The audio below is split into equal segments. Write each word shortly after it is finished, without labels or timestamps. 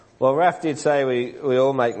Well, Raph did say we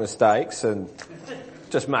all make mistakes, and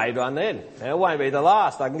just made one then. And it won't be the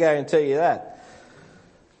last, I can guarantee you that.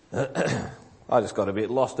 I just got a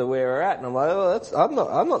bit lost of where we're at, and I'm like,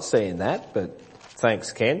 I'm not seeing that, but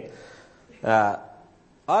thanks, Ken. I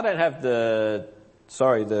don't have the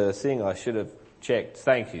thing I should have checked.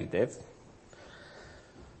 Thank you, Dev.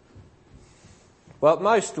 Well,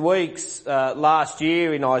 most weeks last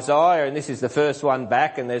year in Isaiah, and this is the first one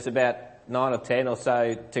back, and there's about 9 or 10 or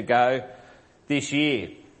so to go this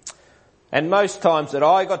year. And most times that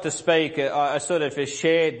I got to speak, I sort of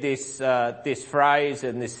shared this phrase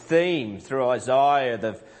and this theme through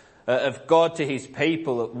Isaiah of God to his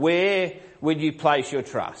people. Where will you place your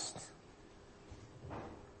trust?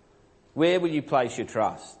 Where will you place your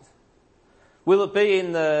trust? Will it be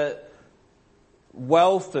in the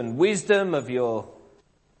wealth and wisdom of your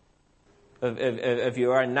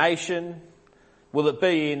own nation? Will it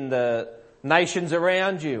be in the nations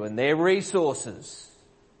around you and their resources?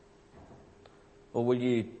 Or will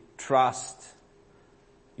you trust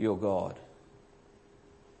your God?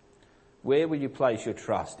 Where will you place your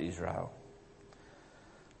trust, Israel?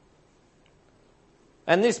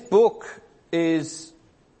 And this book is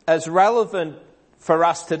as relevant for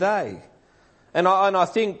us today. And I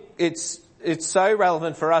think it's so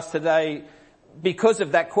relevant for us today because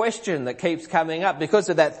of that question that keeps coming up, because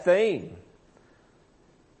of that theme.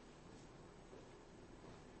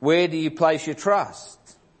 Where do you place your trust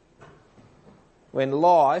when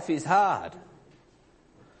life is hard?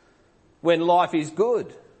 When life is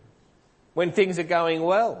good? When things are going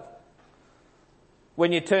well?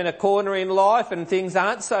 When you turn a corner in life and things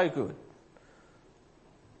aren't so good?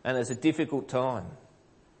 And it's a difficult time.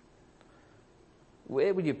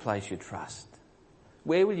 Where will you place your trust?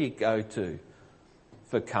 Where will you go to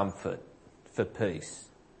for comfort, for peace,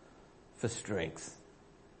 for strength,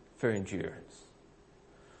 for endurance?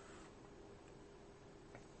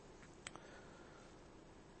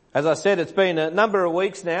 As I said, it's been a number of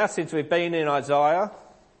weeks now since we've been in Isaiah.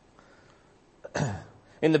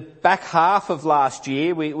 In the back half of last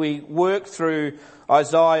year, we worked through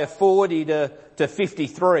Isaiah 40 to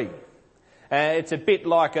 53. It's a bit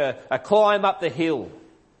like a climb up the hill.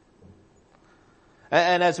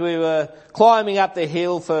 And as we were climbing up the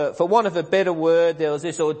hill, for want of a better word, there was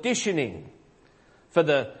this auditioning for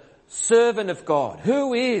the servant of God.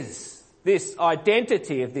 Who is this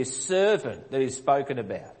identity of this servant that is spoken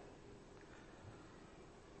about?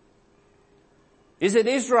 Is it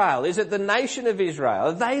Israel? Is it the nation of Israel?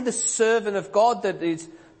 Are they the servant of God that is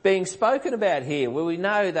being spoken about here? Well, we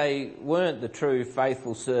know they weren't the true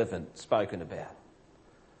faithful servant spoken about.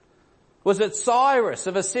 Was it Cyrus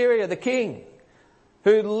of Assyria, the king,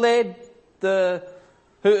 who led who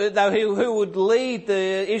would lead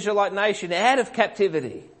the Israelite nation out of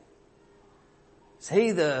captivity? Is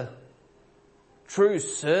he the true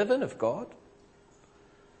servant of God?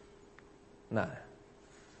 No.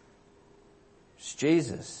 It's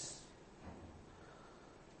Jesus.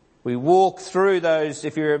 We walk through those,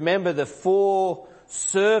 if you remember, the 4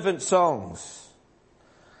 servant songs.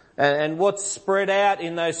 And what's spread out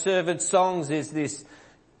in those servant songs is this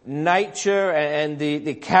nature and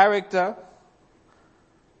the character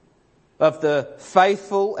of the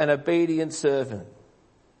faithful and obedient servant.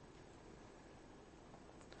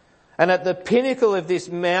 And at the pinnacle of this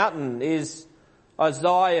mountain is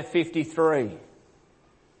Isaiah 53.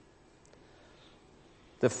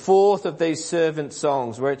 The 4th of these servant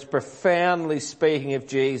songs, where it's profoundly speaking of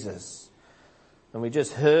Jesus. And we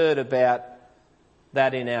just heard about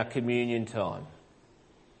that in our communion time.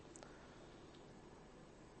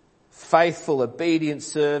 Faithful, obedient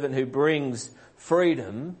servant who brings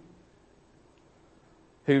freedom,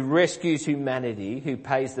 who rescues humanity, who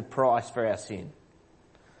pays the price for our sin.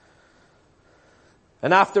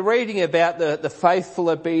 And after reading about the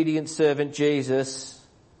faithful, obedient servant Jesus,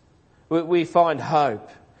 we find hope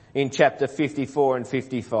in chapter 54 and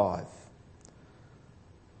 55.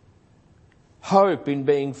 Hope in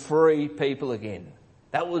being free people again.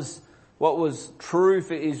 That was what was true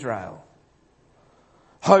for Israel.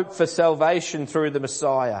 Hope for salvation through the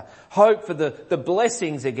Messiah. Hope for the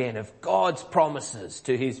blessings again of God's promises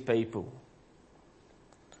to his people.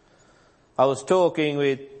 I was talking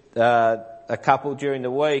with a couple during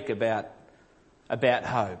the week about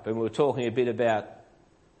hope, and we were talking a bit about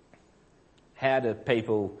how do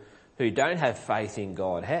people who don't have faith in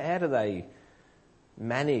God, how do they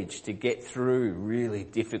manage to get through really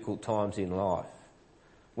difficult times in life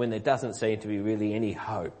when there doesn't seem to be really any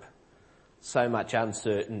hope, so much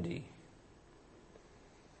uncertainty?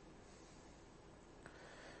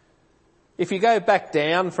 If you go back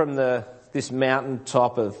down from this mountain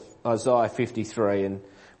top of Isaiah 53, and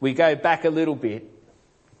we go back a little bit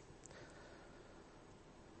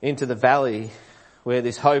into the valley where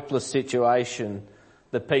this hopeless situation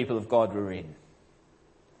the people of God were in.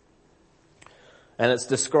 And it's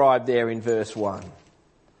described there in verse 1.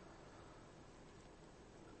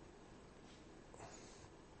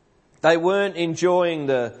 They weren't enjoying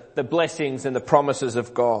the blessings and the promises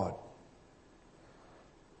of God.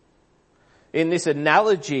 In this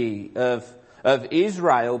analogy of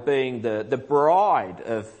Israel being the bride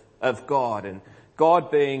of God and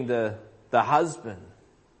God being the husband,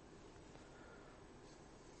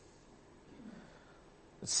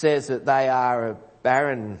 it says that they are a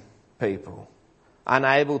barren people,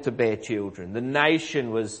 unable to bear children. The nation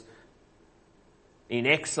was in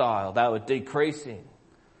exile. They were decreasing.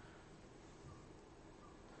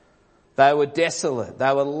 They were desolate.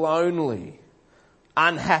 They were lonely,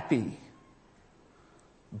 unhappy,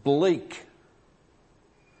 bleak.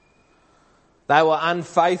 They were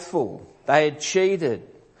unfaithful. They had cheated.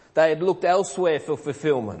 They had looked elsewhere for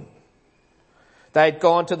fulfillment. They had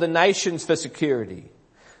gone to the nations for security.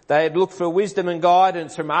 They had looked for wisdom and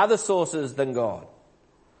guidance from other sources than God.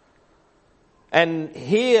 And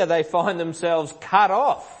here they find themselves cut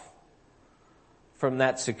off from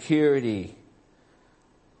that security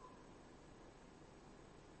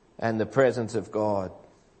and the presence of God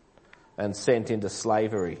and sent into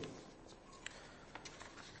slavery.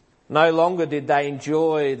 No longer did they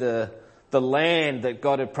enjoy the land that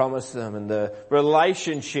God had promised them and the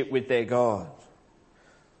relationship with their God.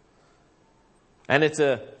 And it's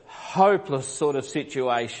a hopeless sort of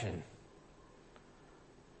situation.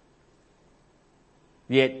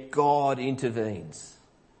 Yet God intervenes.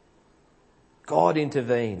 God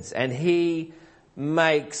intervenes and He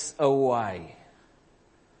makes a way.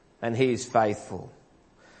 And He is faithful.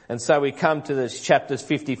 And so we come to this chapters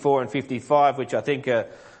 54 and 55, which I think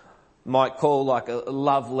might call like a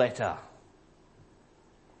love letter.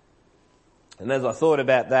 And as I thought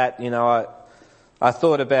about that, I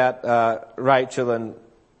thought about Rachel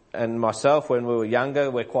and myself when we were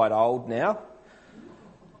younger. We're quite old now.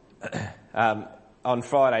 On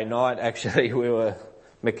Friday night, actually,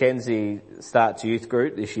 Mackenzie starts youth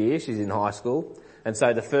group this year. She's in high school. And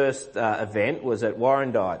so the first event was at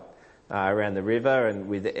Warrandyte, around the river and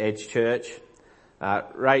with Edge Church.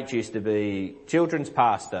 Rach used to be children's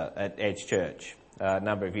pastor at Edge Church a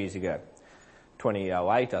number of years ago,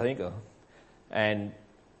 2008 I think. And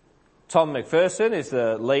Tom McPherson is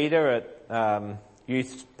the leader at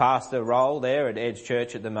youth pastor role there at Edge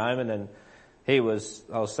Church at the moment, and I was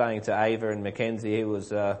saying to Ava and Mackenzie, he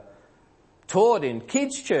was taught in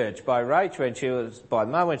kids' church by Rach by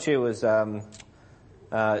Mum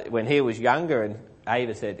when he was younger, and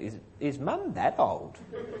Ava said, is Mum that old?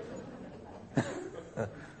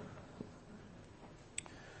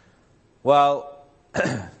 Well,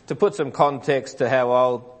 to put some context to how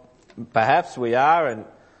old perhaps we are, and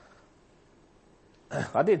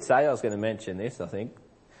I did say I was going to mention this, I think.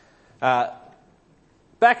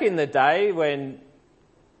 Back in the day when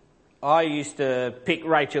I used to pick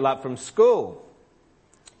Rachel up from school,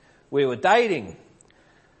 we were dating,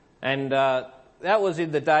 and that was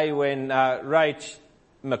in the day when Rach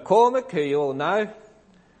McCormick, who you all know,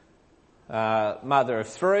 mother of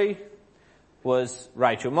three, was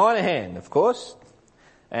Rachel Moynihan, of course,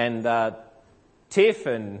 and Tiff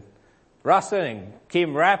and Russell and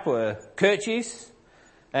Kim Rapp were Kirchies,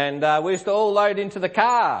 and we used to all load into the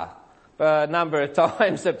car a number of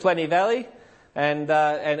times at Plenty Valley,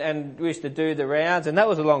 and we used to do the rounds, and that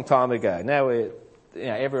was a long time ago. Now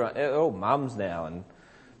everyone, all mums now and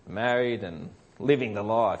married and living the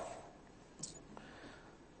life.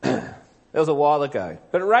 That was a while ago.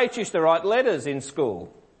 But Rach used to write letters in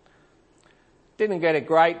school. Didn't get a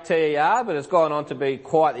great TER, but has gone on to be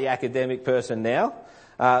quite the academic person now.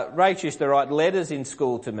 Rach used to write letters in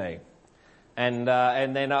school to me. And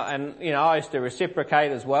then I used to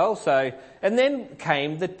reciprocate as well. And then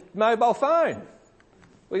came the mobile phone.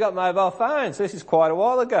 We got mobile phones. This is quite a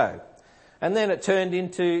while ago. And then it turned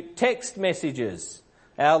into text messages.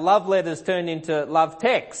 Our love letters turned into love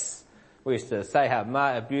texts. We used to say how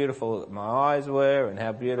beautiful my eyes were and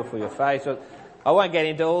how beautiful your face was. I won't get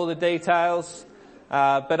into all the details.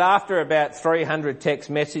 But after about 300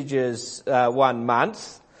 text messages 1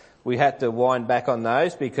 month, we had to wind back on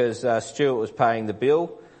those because Stuart was paying the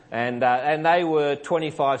bill, and they were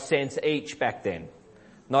 25 cents each back then.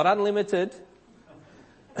 Not unlimited.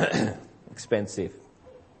 Expensive.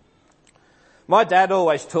 My dad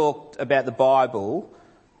always talked about the Bible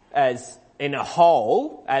as in a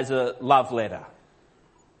whole as a love letter.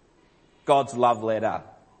 God's love letter.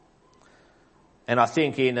 And I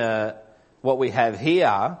think in what we have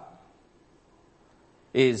here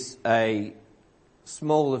is a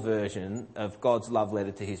smaller version of God's love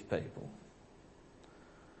letter to his people.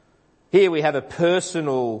 Here we have a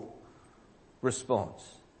personal response,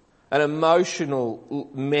 an emotional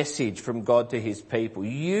message from God to his people.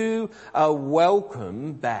 You are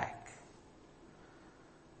welcome back.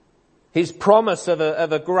 His promise of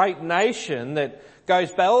a great nation that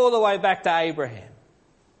goes back all the way back to Abraham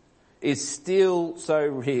is still so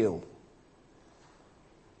real.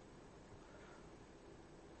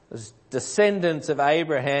 As descendants of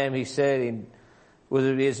Abraham, he said,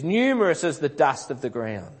 will be as numerous as the dust of the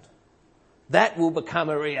ground. That will become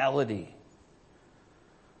a reality.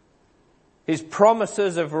 His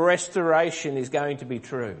promises of restoration is going to be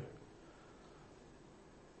true.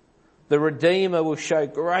 The Redeemer will show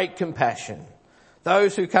great compassion.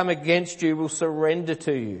 Those who come against you will surrender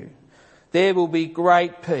to you. There will be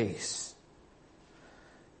great peace.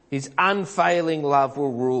 His unfailing love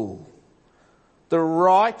will rule. The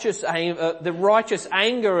righteous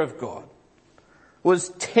anger of God was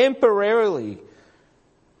temporarily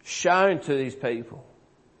shown to these people,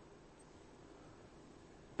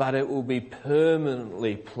 but it will be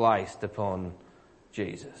permanently placed upon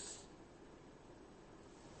Jesus.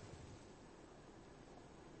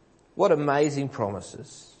 What amazing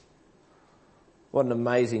promises. What an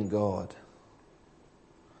amazing God.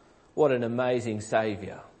 What an amazing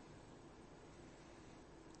Saviour.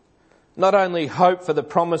 Not only hope for the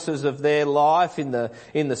promises of their life in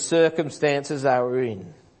the circumstances they were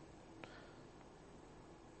in,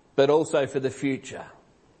 but also for the future.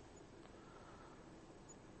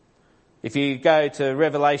 If you go to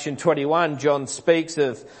Revelation 21, John speaks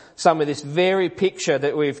of some of this very picture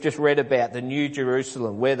that we've just read about, the New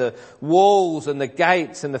Jerusalem, where the walls and the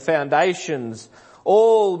gates and the foundations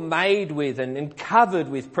all made with and covered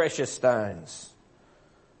with precious stones,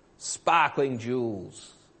 sparkling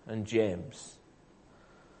jewels and gems.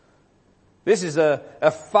 This is a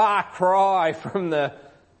far cry from the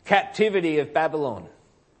captivity of Babylon.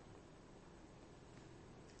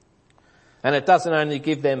 And it doesn't only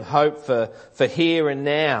give them hope for here and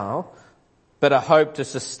now, but a hope to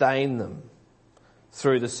sustain them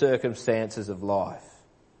through the circumstances of life.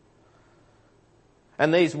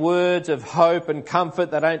 And these words of hope and comfort,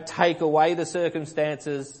 they don't take away the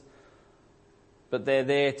circumstances, but they're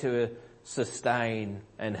there to sustain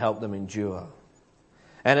and help them endure.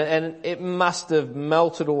 And it must have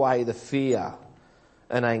melted away the fear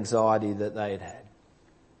and anxiety that they had.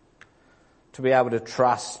 To be able to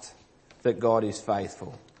trust that God is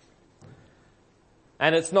faithful.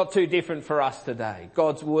 And it's not too different for us today.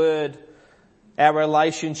 God's word, our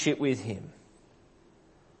relationship with him,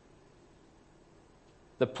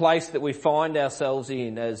 the place that we find ourselves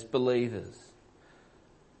in as believers,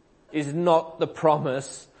 is not the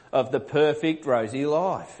promise of the perfect rosy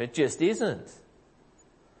life. It just isn't.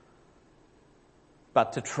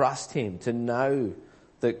 But to trust him, to know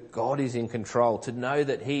that God is in control, to know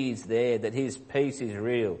that he is there, that his peace is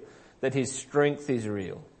real, that his strength is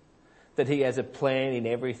real, that he has a plan in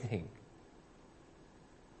everything.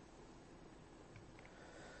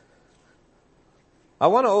 I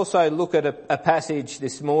want to also look at a passage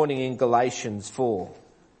this morning in Galatians 4.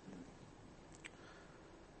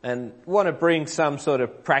 And want to bring some sort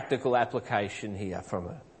of practical application here from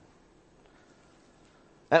it.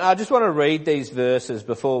 And I just want to read these verses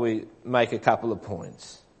before we make a couple of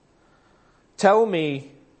points.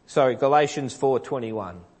 Galatians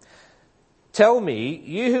 4:21. Tell me,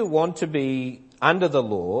 you who want to be under the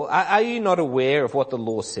law, are you not aware of what the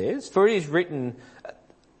law says? For it is written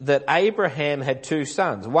that Abraham had two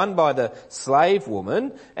sons, one by the slave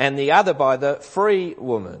woman and the other by the free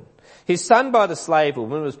woman. His son by the slave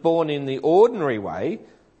woman was born in the ordinary way,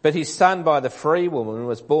 but his son by the free woman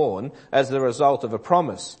was born as the result of a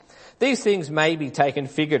promise. These things may be taken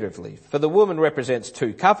figuratively, for the woman represents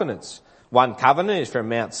two covenants. One covenant is from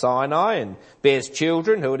Mount Sinai and bears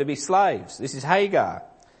children who are to be slaves. This is Hagar.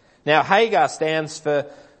 Now Hagar stands for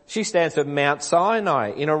Mount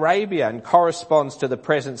Sinai in Arabia and corresponds to the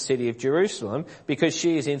present city of Jerusalem because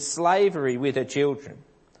she is in slavery with her children.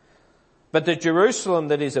 But the Jerusalem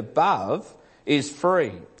that is above is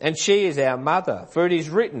free, and she is our mother. For it is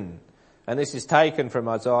written, and this is taken from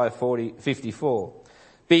Isaiah 54,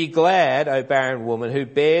 be glad, O barren woman who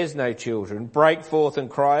bears no children, break forth and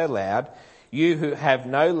cry aloud, you who have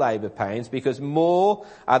no labour pains, because more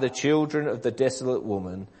are the children of the desolate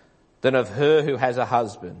woman than of her who has a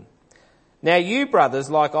husband. Now you, brothers,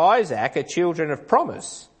 like Isaac, are children of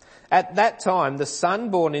promise. At that time, the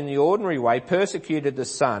son born in the ordinary way persecuted the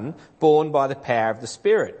son born by the power of the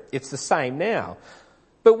Spirit. It's the same now.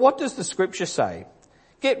 But what does the scripture say?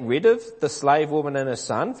 Get rid of the slave woman and her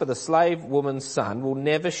son, for the slave woman's son will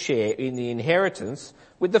never share in the inheritance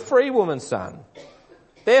with the free woman's son.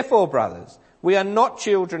 Therefore, brothers, we are not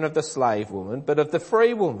children of the slave woman, but of the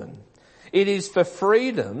free woman. It is for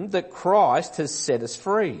freedom that Christ has set us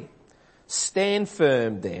free. Stand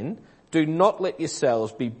firm then. Do not let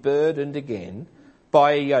yourselves be burdened again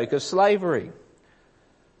by a yoke of slavery.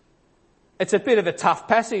 It's a bit of a tough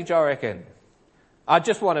passage, I reckon. I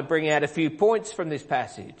just want to bring out a few points from this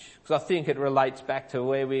passage because I think it relates back to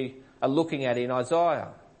where we are looking at in Isaiah.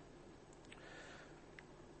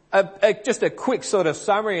 Just a quick sort of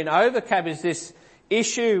summary and overcap is this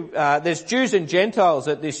issue. There's Jews and Gentiles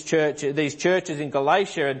at this church, these churches in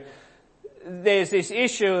Galatia, and there's this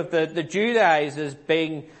issue of the Judaizers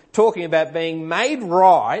talking about being made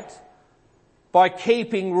right by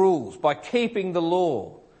keeping rules, by keeping the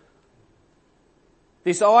law.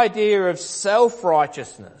 This idea of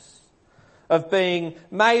self-righteousness, of being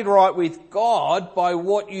made right with God by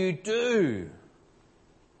what you do.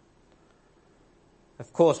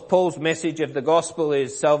 Of course, Paul's message of the gospel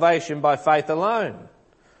is salvation by faith alone.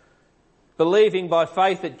 Believing by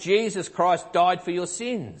faith that Jesus Christ died for your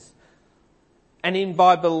sins. And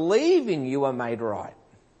by believing you are made right.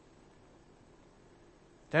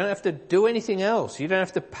 Don't have to do anything else. You don't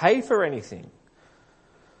have to pay for anything.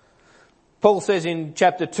 Paul says in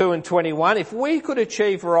chapter 2 and 21, if we could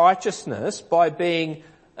achieve righteousness by being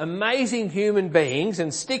amazing human beings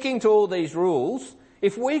and sticking to all these rules,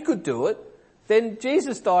 if we could do it, then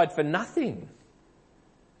Jesus died for nothing.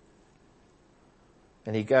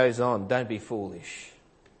 And he goes on, don't be foolish.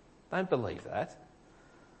 Don't believe that.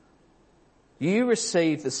 You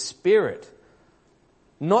receive the Spirit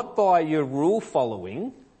not by your rule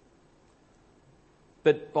following,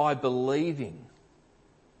 but by believing.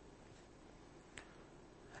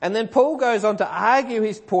 And then Paul goes on to argue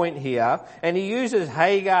his point here, and he uses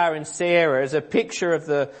Hagar and Sarah as a picture of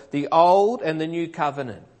the old and the new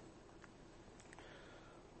covenant.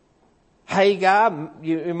 Hagar,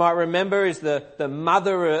 you might remember, is the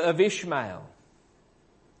mother of Ishmael.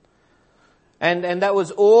 And that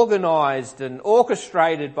was organised and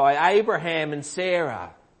orchestrated by Abraham and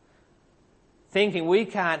Sarah, thinking we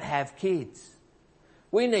can't have kids.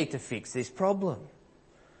 We need to fix this problem.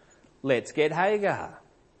 Let's get Hagar.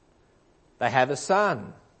 They have a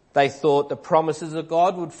son. They thought the promises of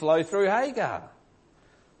God would flow through Hagar,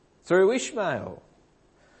 through Ishmael.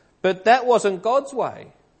 But that wasn't God's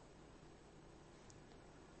way.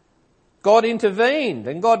 God intervened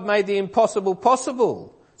and God made the impossible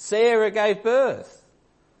possible. Sarah gave birth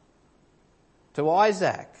to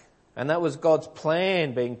Isaac, and that was God's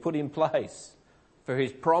plan being put in place for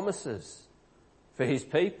his promises, for his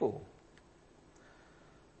people.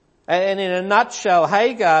 And in a nutshell,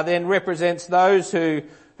 Hagar then represents those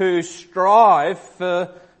who strive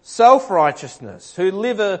for self-righteousness, who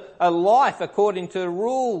live a life according to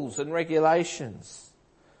rules and regulations,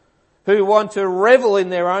 who want to revel in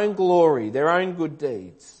their own glory, their own good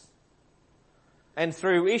deeds. And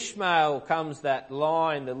through Ishmael comes that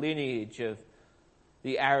line, the lineage of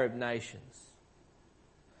the Arab nations.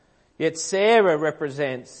 Yet Sarah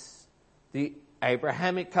represents the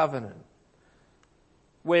Abrahamic covenant,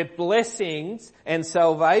 where blessings and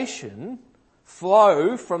salvation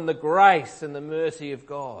flow from the grace and the mercy of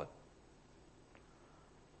God,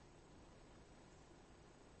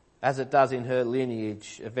 as it does in her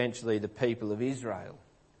lineage, eventually the people of Israel,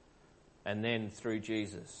 and then through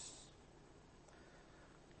Jesus.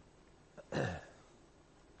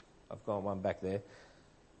 I've got one back there.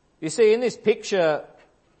 You see, in this picture,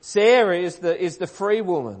 Sarah is the free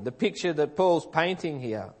woman, the picture that Paul's painting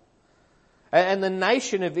here. And the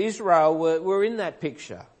nation of Israel were in that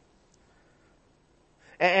picture.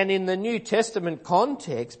 And in the New Testament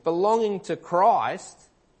context, belonging to Christ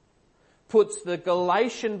puts the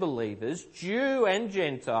Galatian believers, Jew and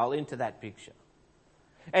Gentile, into that picture.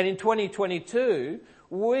 And in 2022,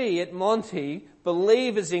 we at Monty,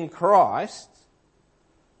 believers in Christ,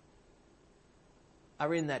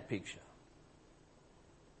 are in that picture.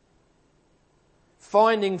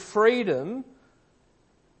 Finding freedom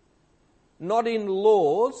not in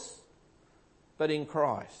laws, but in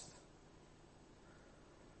Christ.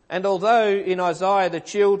 And although in Isaiah the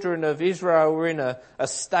children of Israel were in a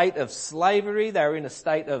state of slavery, they were in a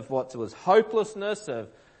state of what was hopelessness, of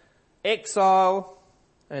exile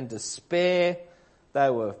and despair, they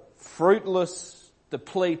were fruitless,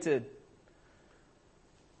 depleted.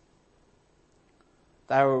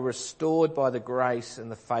 They were restored by the grace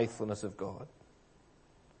and the faithfulness of God.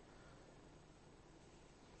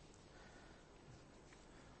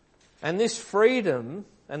 And this freedom,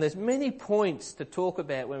 and there's many points to talk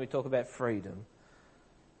about when we talk about freedom,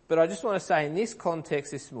 But I just want to say in this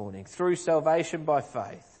context this morning, through salvation by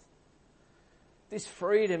faith, this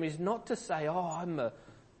freedom is not to say, I'm a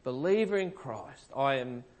believer in Christ.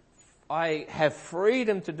 I have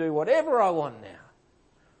freedom to do whatever I want now.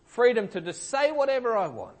 Freedom to just say whatever I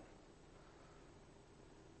want.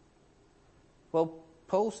 Well,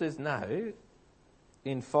 Paul says no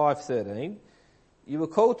in 5:13. You were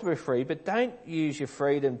called to be free, but don't use your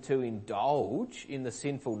freedom to indulge in the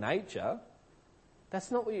sinful nature. That's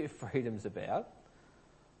not what your freedom's about.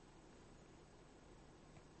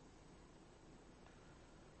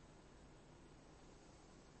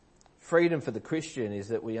 Freedom for the Christian is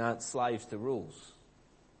that we aren't slaves to rules.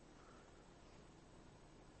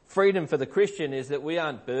 Freedom for the Christian is that we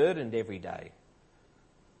aren't burdened every day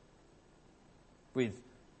with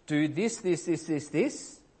do this.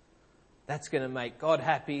 That's going to make God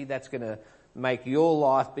happy. That's going to make your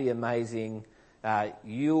life be amazing.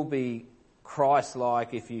 You'll be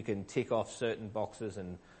Christ-like if you can tick off certain boxes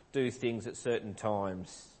and do things at certain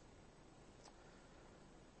times.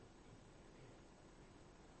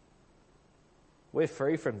 We're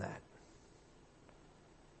free from that.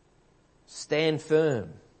 Stand firm.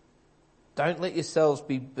 Don't let yourselves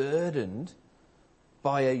be burdened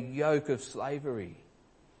by a yoke of slavery.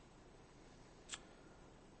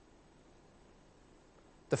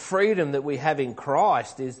 The freedom that we have in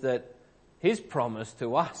Christ is that his promise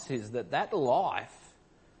to us is that life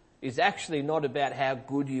is actually not about how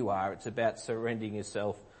good you are, it's about surrendering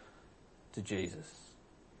yourself to Jesus.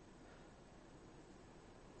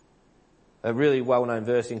 A really well-known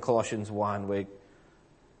verse in Colossians 1 where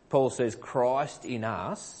Paul says, Christ in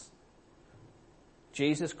us,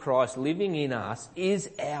 Jesus Christ living in us is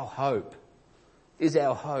our hope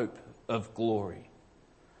of glory.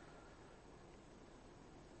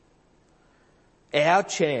 Our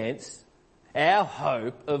chance, our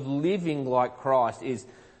hope of living like Christ is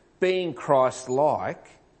being Christ-like,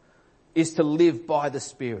 is to live by the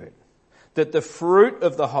Spirit. That the fruit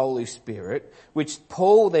of the Holy Spirit, which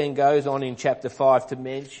Paul then goes on in chapter 5 to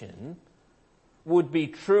mention, would be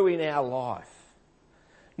true in our life.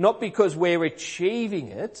 Not because we're achieving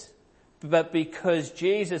it, but because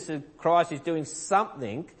Jesus Christ is doing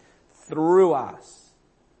something through us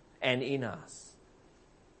and in us.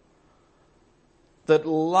 That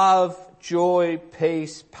love, joy,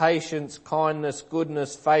 peace, patience, kindness,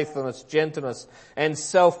 goodness, faithfulness, gentleness, and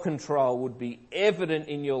self-control would be evident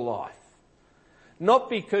in your life. Not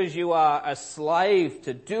because you are a slave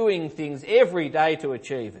to doing things every day to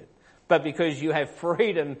achieve it, but because you have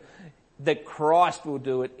freedom that Christ will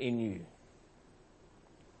do it in you.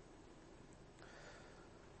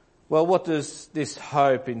 Well, what does this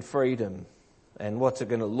hope in freedom and what's it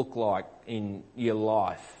going to look like in your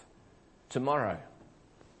life tomorrow?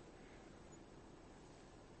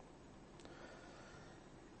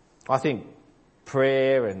 I think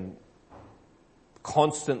prayer and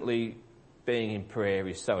constantly being in prayer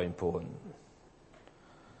is so important.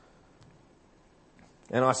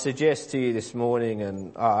 And I suggest to you this morning,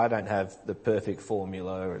 and I don't have the perfect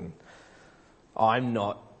formula and I'm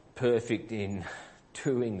not perfect in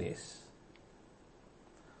doing this,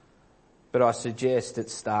 but I suggest it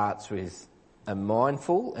starts with a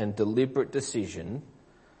mindful and deliberate decision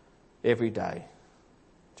every day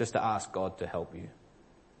just to ask God to help you.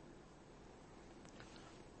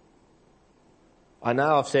 I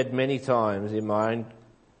know I've said many times in my own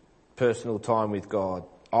personal time with God,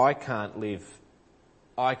 I can't live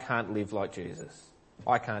like Jesus.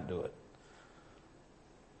 I can't do it.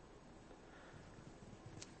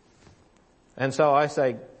 And so I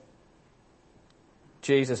say,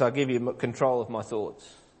 Jesus, I give you control of my thoughts.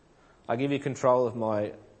 I give you control of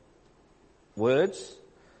my words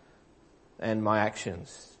and my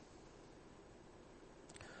actions.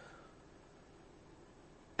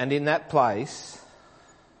 And in that place,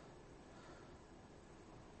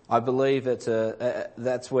 I believe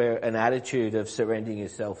that's where an attitude of surrendering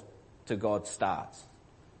yourself to God starts.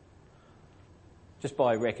 Just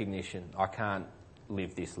by recognition, I can't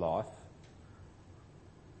live this life.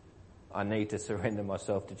 I need to surrender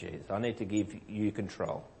myself to Jesus. I need to give you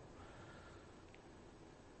control.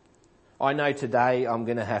 I know today I'm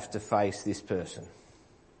going to have to face this person.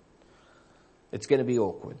 It's going to be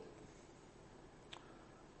awkward.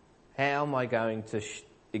 How am I going to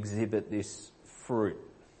exhibit this fruit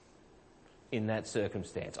in that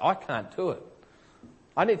circumstance? I can't do it.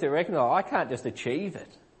 I need to recognise I can't just achieve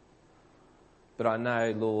it. But I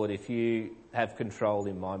know, Lord, if you have control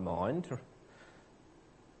in my mind,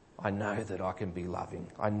 I know that I can be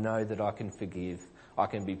loving. I know that I can forgive. I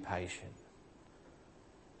can be patient.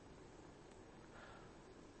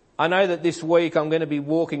 I know that this week I'm going to be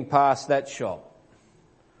walking past that shop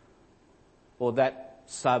or that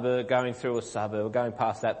suburb, going through a suburb, or going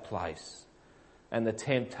past that place, and the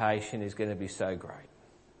temptation is going to be so great.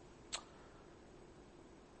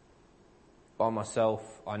 By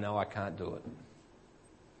myself, I know I can't do it.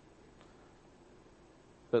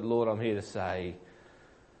 But Lord, I'm here to say,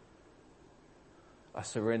 I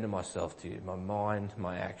surrender myself to you, my mind,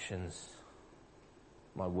 my actions,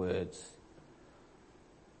 my words.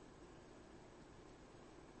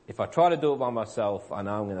 If I try to do it by myself, I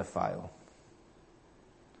know I'm going to fail.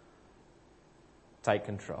 Take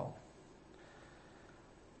control.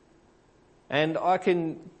 And I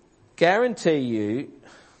can guarantee you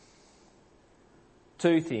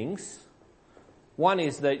two things. One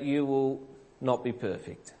is that you will not be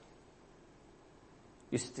perfect.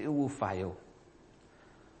 You still will fail.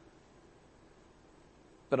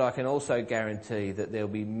 But I can also guarantee that there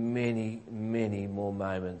will be many, many more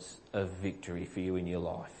moments of victory for you in your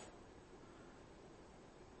life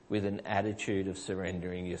with an attitude of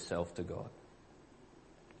surrendering yourself to God.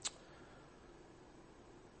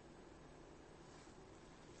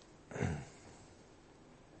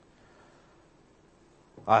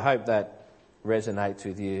 I hope that resonates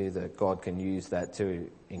with you, that God can use that to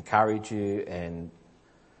encourage you and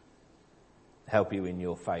help you in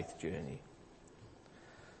your faith journey.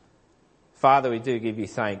 Father, we do give you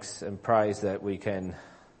thanks and praise that we can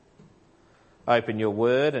open your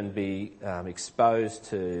word and be exposed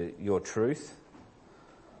to your truth,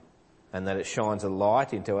 and that it shines a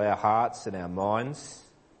light into our hearts and our minds,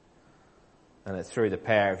 and that through the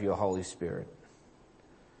power of your Holy Spirit,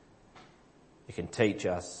 you can teach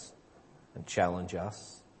us and challenge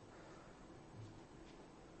us.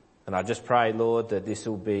 And I just pray, Lord, that this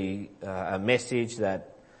will be a message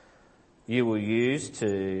that you will use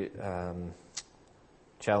to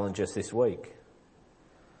challenge us this week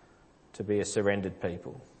to be a surrendered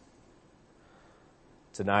people,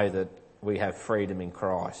 to know that we have freedom in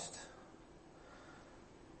Christ,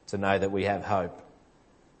 to know that we have hope,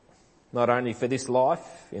 not only for this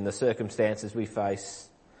life, in the circumstances we face,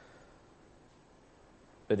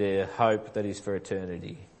 but a hope that is for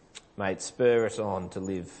eternity. May it spur us on to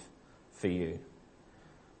live for you.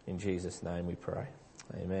 In Jesus' name we pray.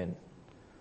 Amen.